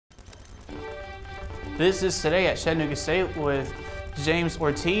This is Today at Chattanooga State with James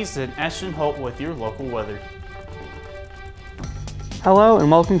Ortiz and Ashton Holt with your local weather. Hello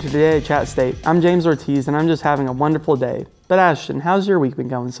and welcome to Today at ChattState. I'm James Ortiz and I'm just having a wonderful day. But Ashton, how's your week been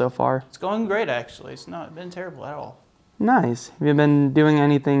going so far? It's going great actually. It's not been terrible at all. Nice. Have you been doing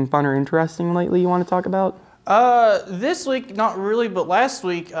anything fun or interesting lately you want to talk about? This week, not really, but last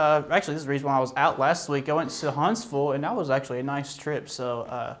week, actually this is the reason why I was out last week. I went to Huntsville and that was actually a nice trip.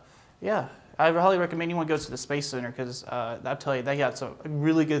 So yeah, I highly recommend anyone go to the Space Center because I'll tell you, they got some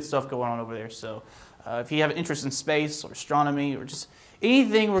really good stuff going on over there. So if you have an interest in space or astronomy or just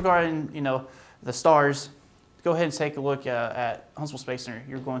anything regarding, the stars, go ahead and take a look at Huntsville Space Center.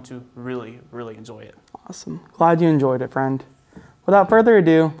 You're going to really, really enjoy it. Awesome. Glad you enjoyed it, friend. Without further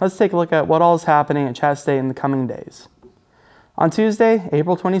ado, let's take a look at what all is happening at Chat State in the coming days. On Tuesday,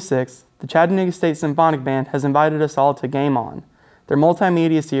 April 26th, the Chattanooga State Symphonic Band has invited us all to Game On, their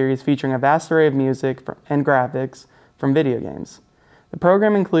multimedia series featuring a vast array of music and graphics from video games. The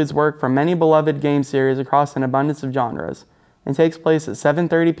program includes work from many beloved game series across an abundance of genres and takes place at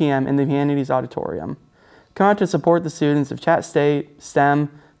 7:30 p.m. in the Humanities Auditorium. Come out to support the students of Chat State, STEM,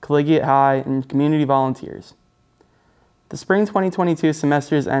 Collegiate High, and community volunteers. The spring 2022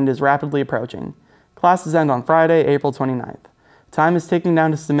 semester's end is rapidly approaching. Classes end on Friday, April 29th. Time is ticking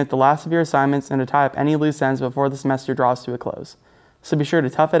down to submit the last of your assignments and to tie up any loose ends before the semester draws to a close. So be sure to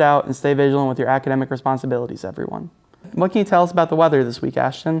tough it out and stay vigilant with your academic responsibilities, everyone. What can you tell us about the weather this week,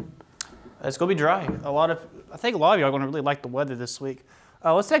 Ashton? It's going to be dry. I think a lot of you are going to really like the weather this week.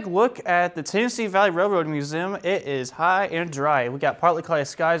 Let's take a look at the Tennessee Valley Railroad Museum. It is high and dry. We got partly cloudy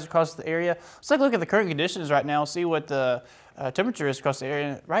skies across the area. Let's take a look at the current conditions right now, see what the temperature is across the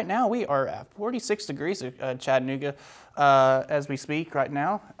area. Right now, we are at 46 degrees at Chattanooga as we speak right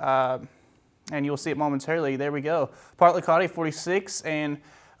now. And you'll see it momentarily. There we go. Partly cloudy, 46, and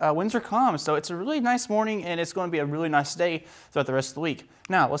winds are calm. So it's a really nice morning, and it's going to be a really nice day throughout the rest of the week.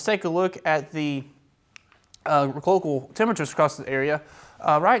 Now, let's take a look at the local temperatures across the area.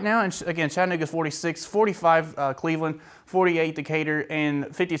 Right now, again, Chattanooga 46, 45 Cleveland, 48 Decatur,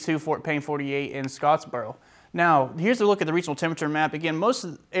 and 52 Fort Payne, 48 in Scottsboro. Now, here's a look at the regional temperature map. Again, most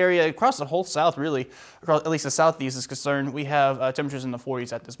of the area across the whole South, really, at least the Southeast is concerned, we have temperatures in the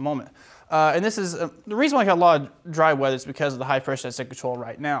 40s at this moment. And this is the reason why we have a lot of dry weather is because of the high pressure that's in control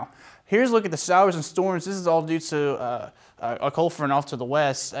right now. Here's a look at the showers and storms. This is all due to a cold front off to the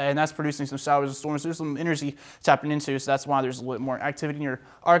west, and that's producing some showers and storms. There's some energy tapping into, so that's why there's a little bit more activity near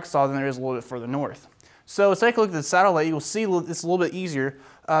Arkansas than there is a little bit further north. So let's take a look at the satellite. You'll see it's a little bit easier.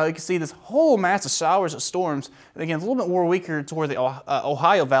 You can see this whole mass of showers and storms. And again, it's a little bit more weaker toward the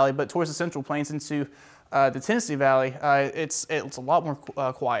Ohio Valley, but towards the Central Plains into the Tennessee Valley, it's a lot more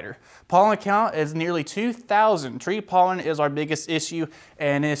quieter. Pollen count is nearly 2,000. Tree pollen is our biggest issue,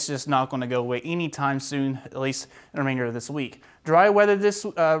 and it's just not going to go away anytime soon, at least in the remainder of this week. Dry weather this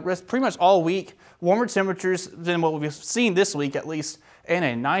pretty much all week. Warmer temperatures than what we've seen this week, at least, and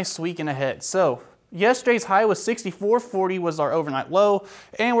a nice weekend ahead. So yesterday's high was 64, 40 was our overnight low,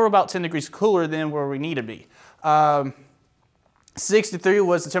 and we're about 10 degrees cooler than where we need to be. 63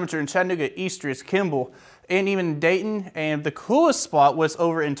 was the temperature in Chattanooga, Eastridge, Kimball, and even Dayton, and the coolest spot was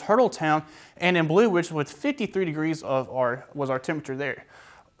over in Turtletown and in Blue Ridge with 53 degrees was our temperature there.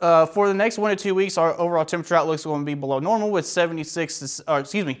 For the next 1 to 2 weeks, our overall temperature outlook is going to be below normal with 76,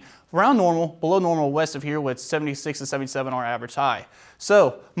 around normal, below normal west of here with 76 to 77 our average high.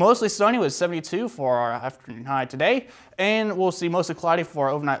 So mostly sunny with 72 for our afternoon high today, and we'll see mostly cloudy for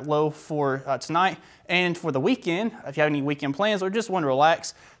our overnight low for tonight. And for the weekend, if you have any weekend plans or just want to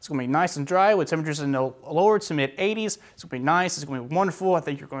relax, it's going to be nice and dry with temperatures in the lower to mid 80s. It's going to be nice. It's going to be wonderful. I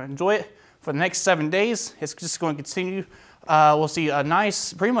think you're going to enjoy it. For the next 7 days, it's just going to continue. We'll see a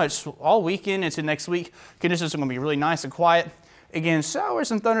nice, pretty much all weekend into next week. Conditions are going to be really nice and quiet. Again,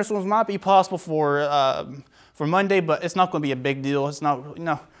 showers and thunderstorms might be possible for Monday, but it's not going to be a big deal. It's not,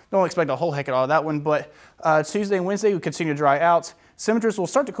 don't expect a whole heck of all of that one. But Tuesday and Wednesday, we continue to dry out. Temperatures will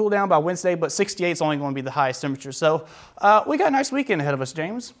start to cool down by Wednesday, but 68 is only going to be the highest temperature. So we got a nice weekend ahead of us,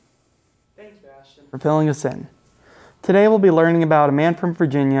 James. Thanks, Ashton, for filling us in. Today we'll be learning about a man from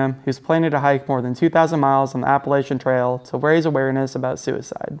Virginia who's planning to hike more than 2,000 miles on the Appalachian Trail to raise awareness about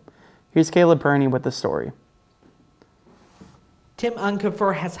suicide. Here's Caleb Perney with the story. Tim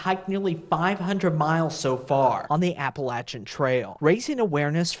Unkefer has hiked nearly 500 miles so far on the Appalachian Trail, raising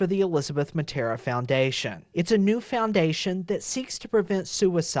awareness for the Elizabeth Matera Foundation. It's a new foundation that seeks to prevent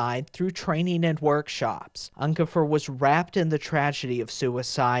suicide through training and workshops. Unkefer was wrapped in the tragedy of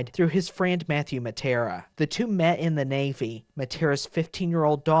suicide through his friend Matthew Matera. The two met in the Navy. Matera's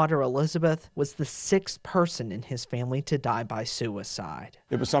 15-year-old daughter Elizabeth was the 6th person in his family to die by suicide.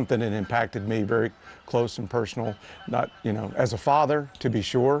 It was something that impacted me very close and personal, not, as a father, to be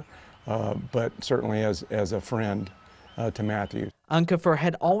sure, but certainly as a friend to Matthew. Unkefer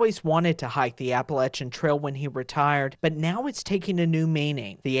had always wanted to hike the Appalachian Trail when he retired, but now it's taking a new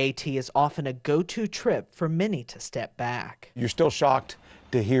meaning. The AT is often a go-to trip for many to step back. You're still shocked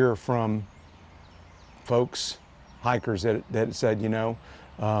to hear from folks, hikers, that said,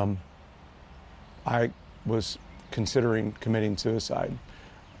 I was considering committing suicide.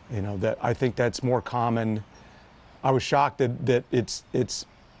 That I think that's more common. I was shocked that it's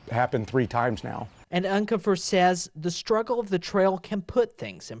happened 3 times now. And Unkefer says the struggle of the trail can put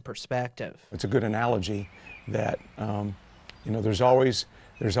things in perspective. It's a good analogy that there's always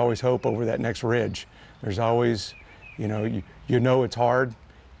hope over that next ridge. There's always, it's hard.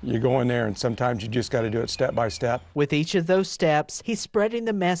 You go in there, and sometimes you just got to do it step by step. With each of those steps, he's spreading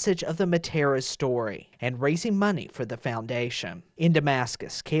the message of the Matera's story and raising money for the foundation. In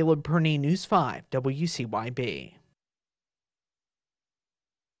Damascus, Caleb Perney, News 5, WCYB.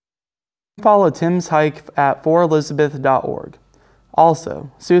 Follow Tim's hike at forelizabeth.org. Also,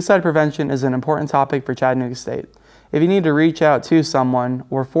 suicide prevention is an important topic for Chattanooga State. If you need to reach out to someone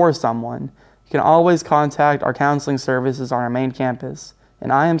or for someone, you can always contact our counseling services on our main campus in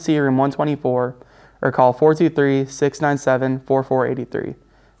IMC room 124 or call 423-697-4483.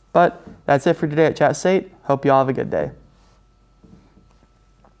 But that's it for today at ChattState. Hope you all have a good day.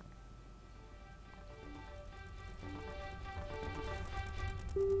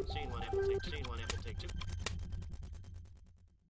 Scene 1,